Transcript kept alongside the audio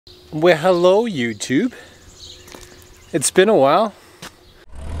Well, hello YouTube. It's been a while.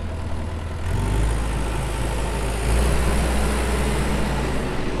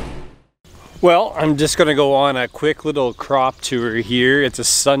 Well, I'm just gonna go on a quick little crop tour here. It's a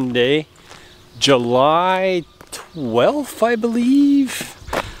Sunday, July 12th, I believe.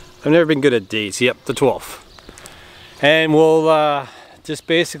 I've never been good at dates. Yep, the 12th. And we'll just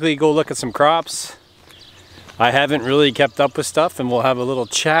basically go look at some crops. I haven't really kept up with stuff, and we'll have a little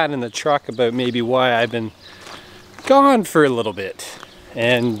chat in the truck about maybe why I've been gone for a little bit,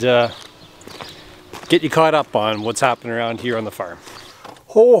 and get you caught up on what's happening around here on the farm.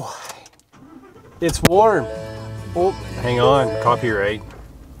 Oh, it's warm. Oh, hang on, copyright.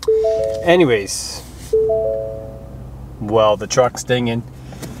 Anyways, well, the truck's dinging.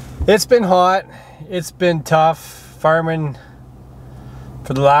 It's been hot. It's been tough. Farming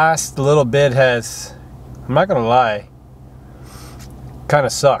for the last little bit has, I'm not gonna lie, kind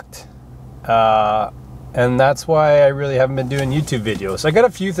of sucked. And that's why I really haven't been doing YouTube videos. I got a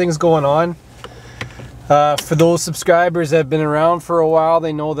few things going on. For those subscribers that have been around for a while,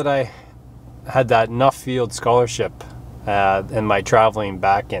 they know that I had that Nuffield scholarship in my traveling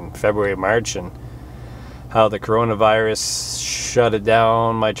back in February, March, and how the coronavirus shut it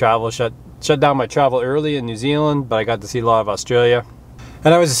down. My travel shut down my travel early in New Zealand, but I got to see a lot of Australia.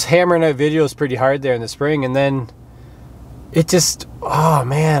 And I was hammering out videos pretty hard there in the spring, and then it just, oh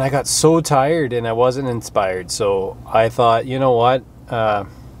man, I got so tired and I wasn't inspired. So I thought, you know what,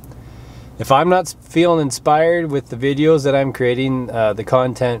 if I'm not feeling inspired with the videos that I'm creating, the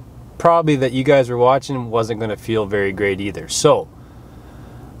content probably that you guys were watching wasn't going to feel very great either. So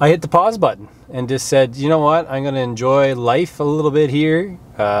I hit the pause button and just said, you know what, I'm going to enjoy life a little bit here,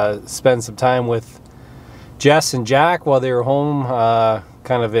 spend some time with Jess and Jack while they were home,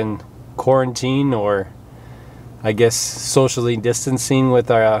 kind of in quarantine, or I guess socially distancing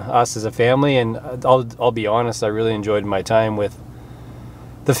with us as a family. And I'll be honest, I really enjoyed my time with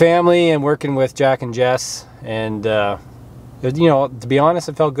the family and working with Jack and Jess. And you know, to be honest,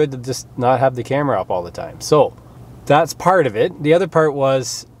 it felt good to just not have the camera up all the time. So that's part of it. The other part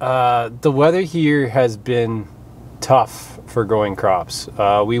was the weather here has been tough for growing crops.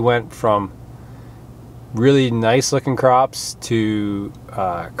 We went from really nice looking crops to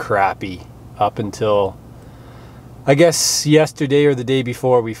crappy up until, I guess, yesterday or the day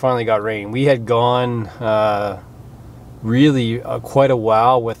before we finally got rain. We had gone really quite a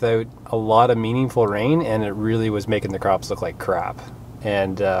while without a lot of meaningful rain, and it really was making the crops look like crap.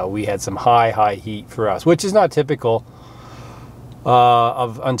 And we had some high heat for us, which is not typical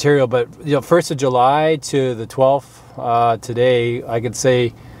of Ontario. But you know, 1st of July to the 12th today, I could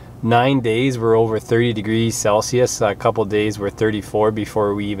say 9 days were over 30 degrees Celsius. A couple days were 34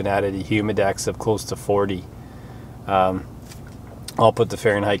 before we even added a humidex of close to 40. I'll put the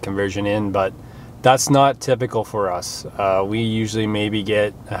Fahrenheit conversion in, but that's not typical for us. We usually maybe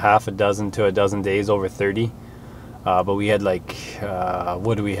get a half a dozen to a dozen days over 30. But we had like,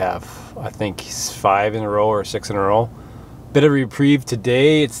 what do we have? I think 5 in a row or 6 in a row. Bit of reprieve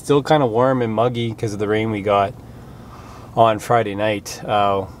today. It's still kind of warm and muggy because of the rain we got on Friday night.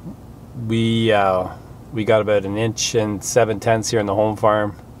 We got about 1 inch and 7/10 here on the home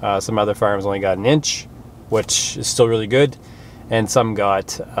farm. Some other farms only got 1 inch, which is still really good, and some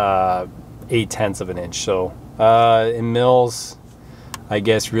got 8/10 of an inch. So in mils, I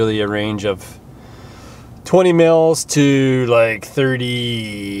guess really a range of 20 mils to like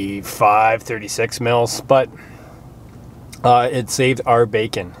 35, 36 mils, but it saved our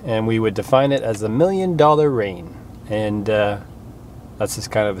bacon, and we would define it as $1 million rain. And that's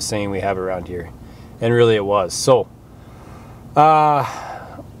just kind of a saying we have around here, and really it was. So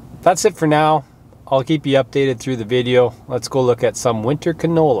that's it for now. I'll keep you updated through the video. Let's go look at some winter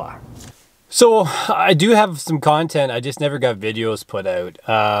canola. So I do have some content, I just never got videos put out.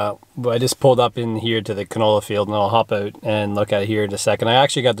 I just pulled up in here to the canola field, and I'll hop out and look at it here in a second. I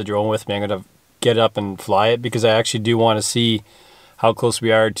actually got the drone with me. I'm gonna get up and fly it because I actually do want to see how close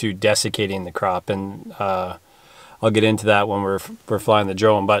we are to desiccating the crop, and I'll get into that when we're flying the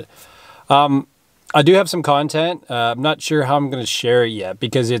drone. But I do have some content. I'm not sure how I'm going to share it yet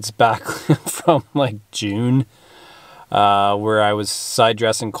because it's back from like June, where I was side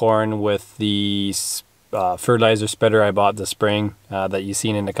dressing corn with the fertilizer spreader I bought this spring that you've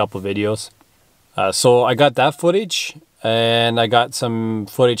seen in a couple of videos. So I got that footage, and I got some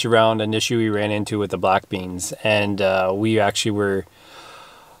footage around an issue we ran into with the black beans, and we actually were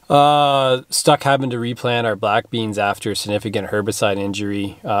stuck having to replant our black beans after a significant herbicide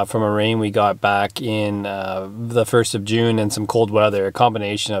injury from a rain we got back in the 1st of June and some cold weather, a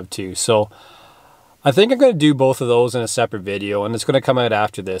combination of two. So I think I'm going to do both of those in a separate video, and it's going to come out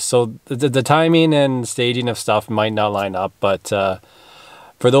after this. So the timing and staging of stuff might not line up, but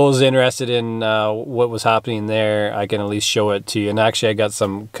for those interested in what was happening there, I can at least show it to you. And actually, I got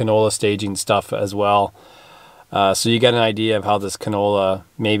some canola staging stuff as well. So you get an idea of how this canola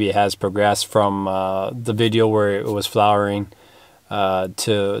maybe has progressed from the video where it was flowering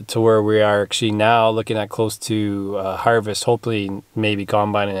to where we are actually now, looking at close to harvest, hopefully maybe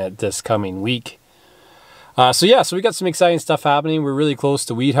combining it this coming week. So we got some exciting stuff happening. We're really close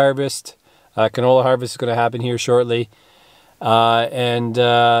to wheat harvest. Canola harvest is going to happen here shortly.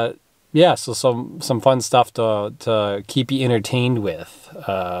 So some fun stuff to keep you entertained with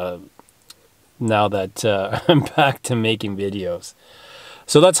now that I'm back to making videos.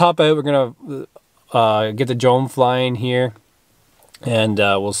 So let's hop out. We're going to get the drone flying here, and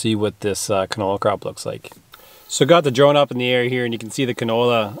we'll see what this canola crop looks like. So got the drone up in the air here, and you can see the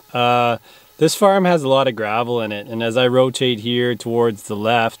canola. This farm has a lot of gravel in it, and as I rotate here towards the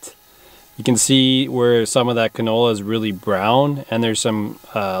left, you can see where some of that canola is really brown, and there's some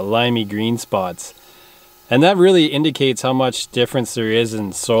limey green spots. And that really indicates how much difference there is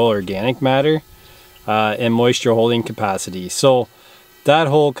in soil organic matter and moisture holding capacity. So that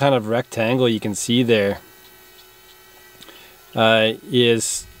whole kind of rectangle you can see there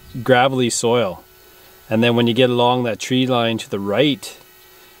is gravelly soil. And then when you get along that tree line to the right,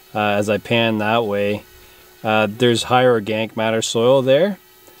 as I pan that way, there's higher organic matter soil there.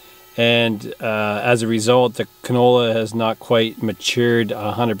 And as a result, the canola has not quite matured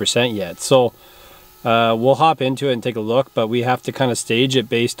 100% yet. So we'll hop into it and take a look, but we have to kind of stage it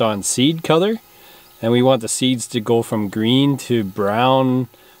based on seed color. And we want the seeds to go from green to brown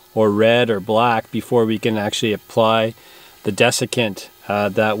or red or black before we can actually apply the desiccant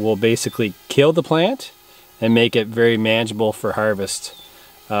that will basically kill the plant and make it very manageable for harvest,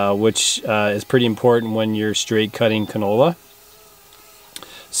 which is pretty important when you're straight cutting canola.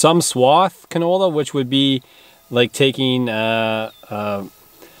 Some swath canola, which would be like taking a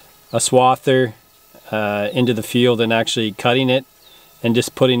swather into the field and actually cutting it and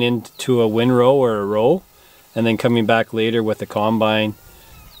just putting into a windrow or a row, and then coming back later with a combine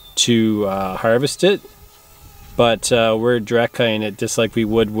to harvest it. But we're direct cutting it just like we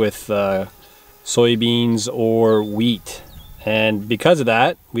would with soybeans or wheat. And because of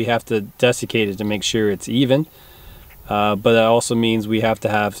that, we have to desiccate it to make sure it's even. But that also means we have to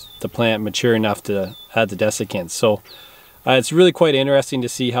have the plant mature enough to add the desiccant. So it's really quite interesting to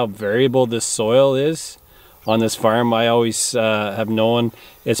see how variable this soil is on this farm. I always have known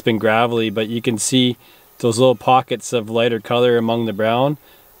it's been gravelly, but you can see those little pockets of lighter color among the brown.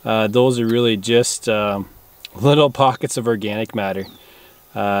 Those are really just little pockets of organic matter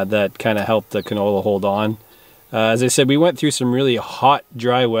that kind of help the canola hold on. As I said, we went through some really hot,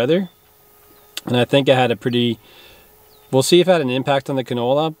 dry weather, and I think it had a pretty... We'll see if it had an impact on the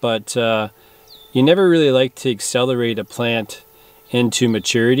canola, but you never really like to accelerate a plant into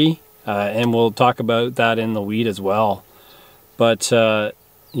maturity, and we'll talk about that in the wheat as well. But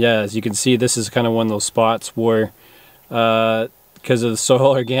yeah, as you can see, this is kind of one of those spots where, because of the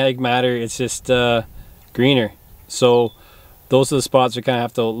soil organic matter, it's just greener. So those are the spots we kind of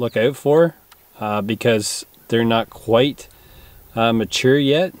have to look out for because they're not quite mature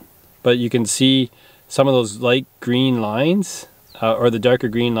yet. But you can see some of those light green lines or the darker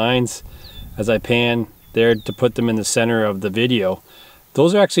green lines as I pan there to put them in the center of the video.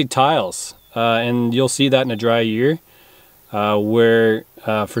 Those are actually tiles, and you'll see that in a dry year where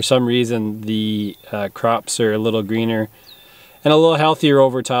for some reason the crops are a little greener and a little healthier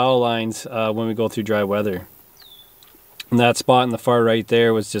over tile lines when we go through dry weather. And that spot in the far right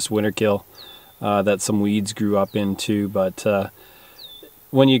there was just winter kill that some weeds grew up into. But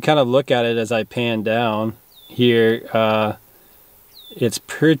when you kind of look at it as I pan down here, it's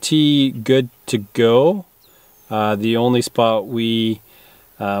pretty good to go. The only spot I'd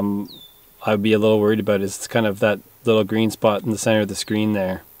be a little worried about is kind of that little green spot in the center of the screen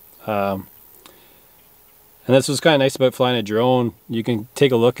there. And this was kind of nice about flying a drone. You can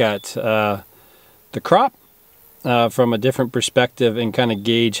take a look at the crop from a different perspective and kind of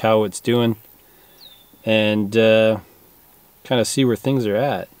gauge how it's doing and kind of see where things are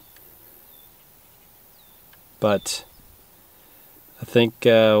at. But I think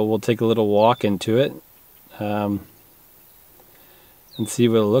we'll take a little walk into it and see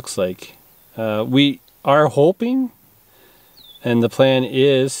what it looks like. We are hoping, and the plan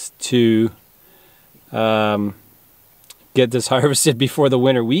is to get this harvested before the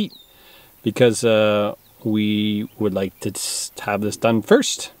winter wheat, because we would like to have this done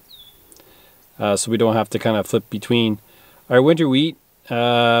first, so we don't have to kind of flip between. Our winter wheat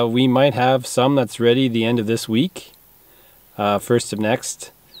we might have some that's ready the end of this week, first of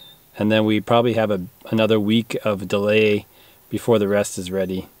next, and then we probably have another week of delay before the rest is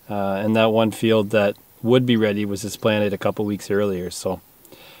ready. And that one field that would be ready was just planted a couple weeks earlier. So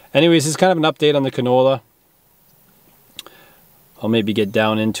anyways, this is kind of an update on the canola. I'll maybe get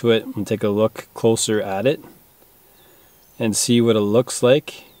down into it and take a look closer at it and see what it looks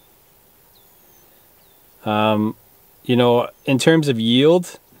like. You know, in terms of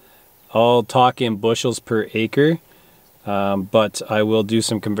yield, I'll talk in bushels per acre, but I will do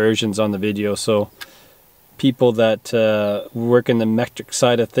some conversions on the video. So people that work in the metric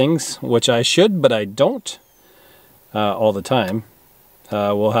side of things, which I should, but I don't all the time,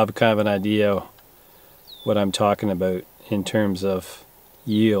 will have kind of an idea what I'm talking about in terms of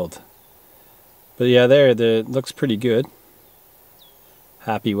yield. But yeah, there, looks pretty good.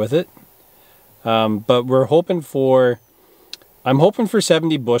 Happy with it. But we're hoping for, I'm hoping for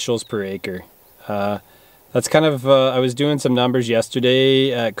 70 bushels per acre. That's kind of, I was doing some numbers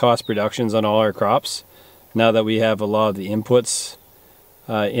yesterday at cost productions on all our crops, now that we have a lot of the inputs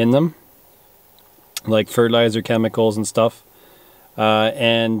in them, like fertilizer, chemicals and stuff.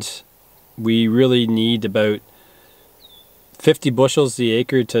 And we really need about 50 bushels the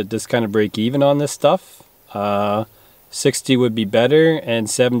acre to just kind of break even on this stuff. 60 would be better and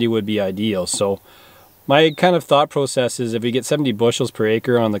 70 would be ideal. So my kind of thought process is if we get 70 bushels per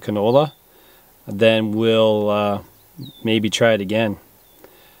acre on the canola, then we'll maybe try it again,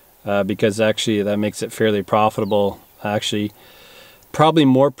 because actually that makes it fairly profitable. Actually, probably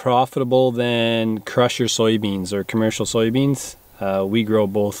more profitable than crusher soybeans or commercial soybeans. We grow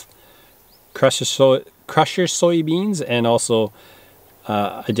both crusher soybeans and also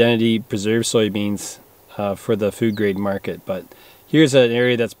identity preserved soybeans for the food grade market. But here's an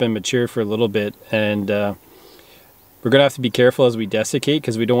area that's been mature for a little bit, and we're gonna have to be careful as we desiccate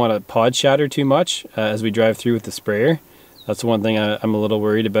because we don't want to pod shatter too much as we drive through with the sprayer. That's the one thing I'm a little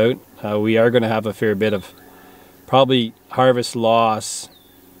worried about. We are going to have a fair bit of probably harvest loss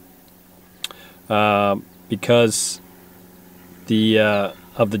because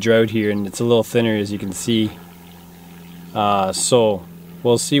of the drought here, and it's a little thinner as you can see. So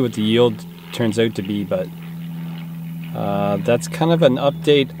we'll see what the yield turns out to be, but that's kind of an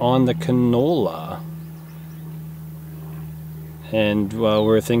update on the canola and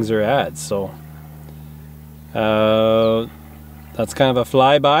where things are at. So that's kind of a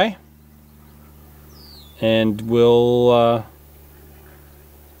flyby, and we'll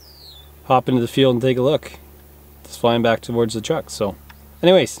hop into the field and take a look. Just flying back towards the truck. So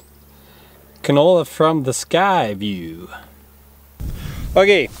anyways, canola from the sky view.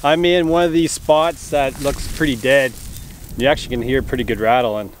 Okay, I'm in one of these spots that looks pretty dead. You actually can hear a pretty good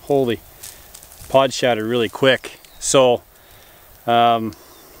rattle, and holy, pod shatter really quick. So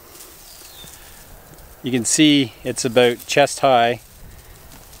you can see it's about chest high,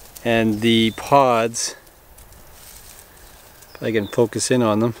 and the pods, if I can focus in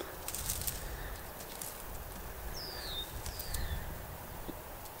on them,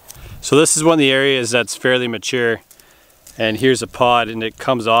 so this is one of the areas that's fairly mature, and here's a pod and it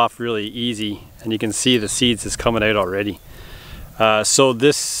comes off really easy, and you can see the seeds is coming out already. So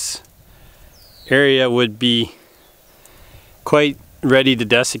this area would be quite ready to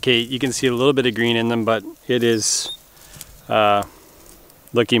desiccate. You can see a little bit of green in them, but it is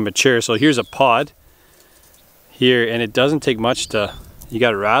looking mature. So here's a pod here, and it doesn't take much to, you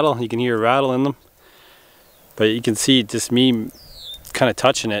got a rattle, you can hear a rattle in them, but you can see just me kind of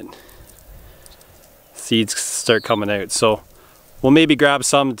touching it, seeds start coming out. So we'll maybe grab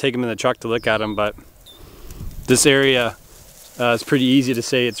some and take them in the truck to look at them, but this area is pretty easy to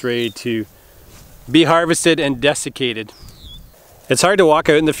say it's ready to be harvested and desiccated. It's hard to walk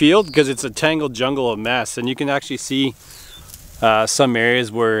out in the field because it's a tangled jungle of mess, and you can actually see some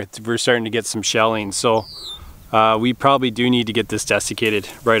areas where we're starting to get some shelling. So we probably do need to get this desiccated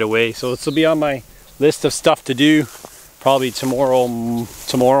right away. So this will be on my list of stuff to do probably tomorrow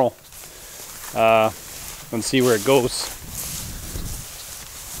and see where it goes.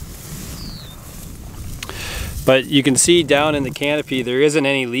 But you can see down in the canopy there isn't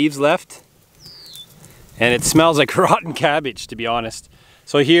any leaves left, and it smells like rotten cabbage, to be honest.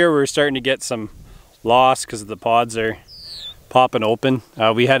 So here we're starting to get some loss because the pods are popping open.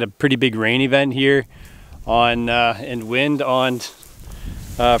 We had a pretty big rain event here on and wind on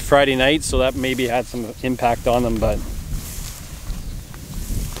Friday night, so that maybe had some impact on them, but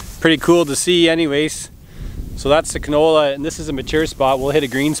pretty cool to see anyways. So that's the canola, and this is a mature spot. We'll hit a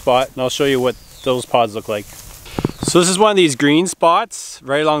green spot and I'll show you what those pods look like. So this is one of these green spots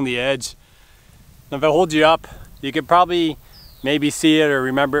right along the edge. Now if I hold you up, you could probably maybe see it or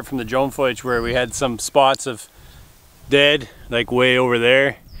remember it from the drone footage where we had some spots of dead, like way over there.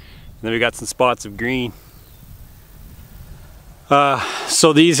 And then we got some spots of green.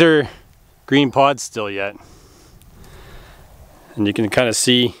 So these are green pods still yet. And you can kind of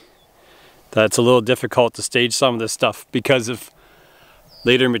see that it's a little difficult to stage some of this stuff because of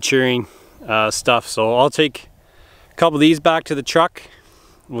later maturing stuff. So I'll take a couple of these back to the truck.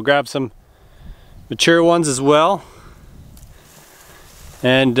 We'll grab some mature ones as well.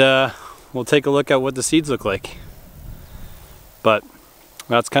 And we'll take a look at what the seeds look like. But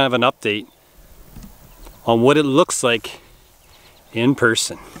that's kind of an update on what it looks like in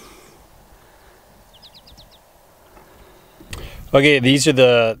person. Okay, these are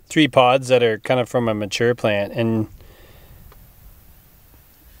the 3 pods that are kind of from a mature plant, and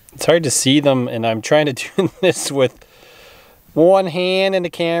it's hard to see them, and I'm trying to do this with one hand in the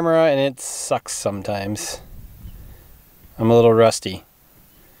camera and it sucks sometimes. I'm a little rusty.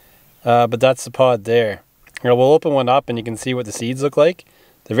 But that's the pod there. Now we'll open one up and you can see what the seeds look like.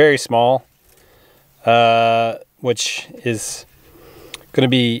 They're very small, which is going to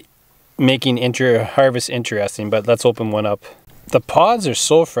be making harvest interesting, but let's open one up. The pods are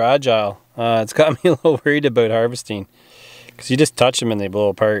so fragile. It's got me a little worried about harvesting because you just touch them and they blow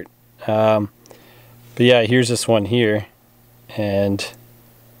apart. But yeah, here's this one here, and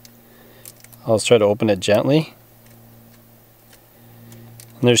I'll just try to open it gently.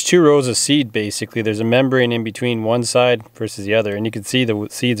 And there's 2 rows of seed basically. There's a membrane in between one side versus the other, and you can see the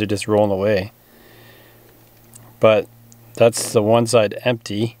seeds are just rolling away. But that's the one side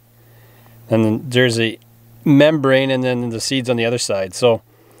empty, and then there's a membrane and then the seeds on the other side. So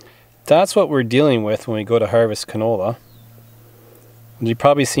that's what we're dealing with when we go to harvest canola. You've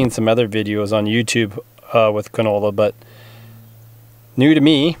probably seen some other videos on YouTube with canola, but new to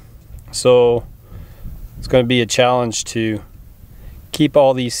me, so it's going to be a challenge to keep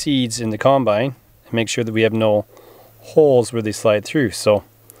all these seeds in the combine and make sure that we have no holes where they slide through. So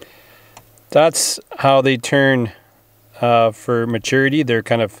that's how they turn for maturity. They're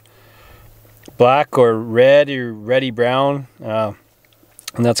kind of black or red or reddy brown, and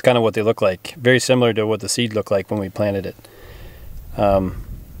that's kind of what they look like. Very similar to what the seed looked like when we planted it.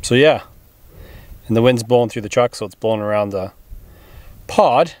 So yeah, and the wind's blowing through the truck, so it's blowing around the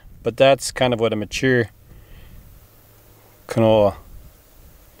pod, but that's kind of what a mature canola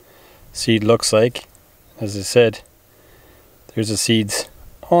seed looks like. As I said, there's the seeds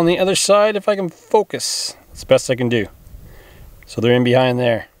on the other side if I can focus. That's the best I can do. So they're in behind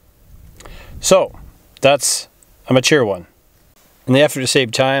there. So that's a mature one. In the effort to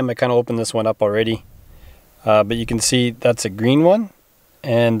save time, I kind of opened this one up already, but you can see that's a green one,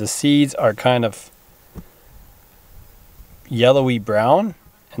 and the seeds are kind of yellowy brown,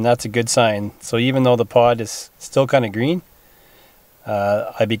 and that's a good sign. So even though the pod is still kind of green,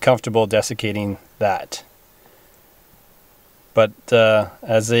 I'd be comfortable desiccating that. But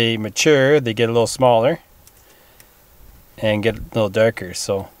as they mature, they get a little smaller and get a little darker.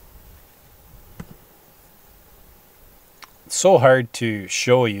 So it's so hard to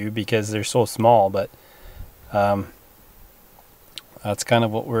show you because they're so small, but that's kind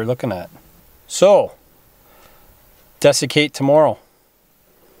of what we're looking at. So desiccate tomorrow,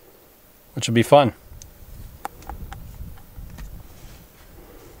 which will be fun.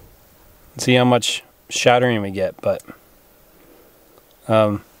 See how much shattering we get, but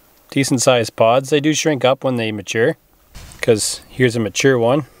decent sized pods. They do shrink up when they mature, because here's a mature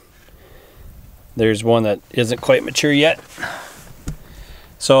one. There's one that isn't quite mature yet.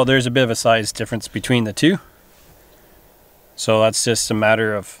 So there's a bit of a size difference between the two. So that's just a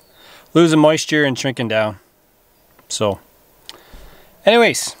matter of losing moisture and shrinking down. So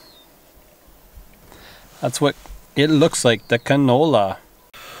anyways, that's what it looks like, the canola.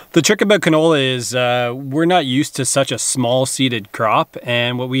 The trick about canola is we're not used to such a small seeded crop,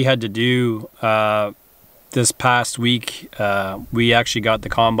 and what we had to do this past week, we actually got the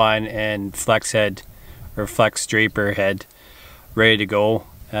combine and flex head or flex draper head ready to go,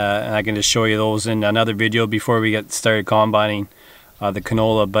 and I can just show you those in another video before we get started combining the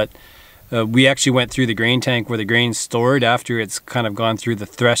canola. But we actually went through the grain tank where the grain's stored after it's kind of gone through the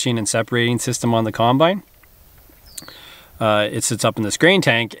threshing and separating system on the combine. It sits up in this grain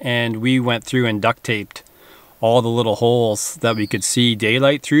tank, and we went through and duct taped all the little holes that we could see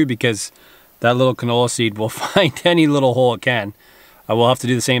daylight through, because that little canola seed will find any little hole it can. We'll have to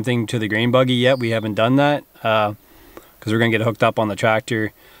do the same thing to the grain buggy yet. We haven't done that because we're going to get hooked up on the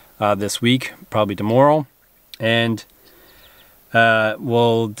tractor this week, probably tomorrow, and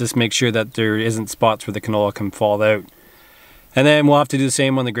we'll just make sure that there isn't spots where the canola can fall out. And then we'll have to do the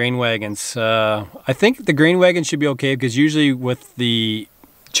same on the grain wagons. I think the grain wagon should be okay, because usually with the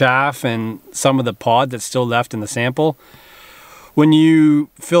chaff and some of the pod that's still left in the sample, when you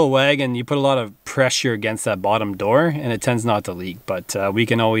fill a wagon, you put a lot of pressure against that bottom door and it tends not to leak. But we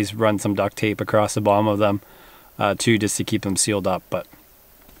can always run some duct tape across the bottom of them too, just to keep them sealed up. But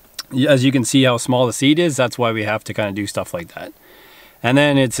as you can see how small the seed is, that's why we have to kind of do stuff like that. And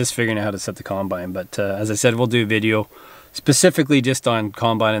then it's just figuring out how to set the combine. But as I said, we'll do a video specifically just on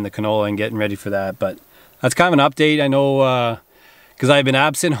combine and the canola and getting ready for that. But that's kind of an update. I know because I've been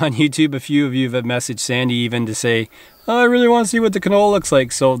absent on YouTube, a few of you have messaged Sandy even to say, oh, I really want to see what the canola looks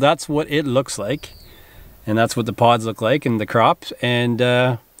like. So that's what it looks like. And that's what the pods look like and the crops. And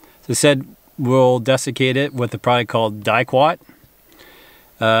as I said, we'll desiccate it with a product called Diquat.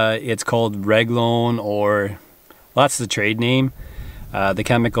 It's called Reglone, or well, that's the trade name. The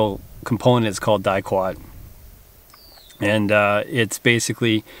chemical component is called Diquat. And it's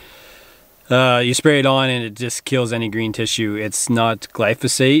basically, you spray it on and it just kills any green tissue. It's not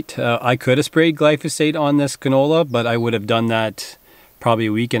glyphosate. I could have sprayed glyphosate on this canola, but I would have done that probably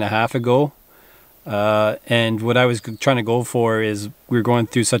a week and a half ago. And what I was trying to go for is, we're going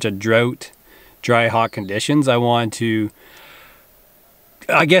through such a drought, dry, hot conditions. I want to,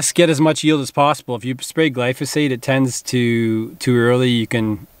 I guess, get as much yield as possible. If you spray glyphosate, it tends to, too early, you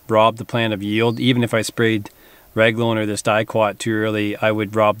can rob the plant of yield. Even if I sprayed Reglone or this Diquat too early, I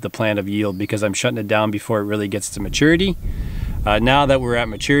would rob the plant of yield, because I'm shutting it down before it really gets to maturity. Now that we're at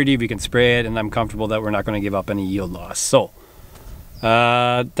maturity, we can spray it, and I'm comfortable that we're not going to give up any yield loss. So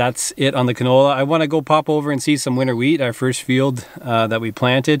that's it on the canola. I want to go pop over and see some winter wheat, our first field that we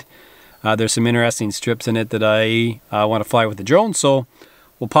planted. There's some interesting strips in it that I want to fly with the drone, so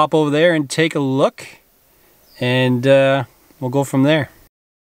we'll pop over there and take a look, and we'll go from there.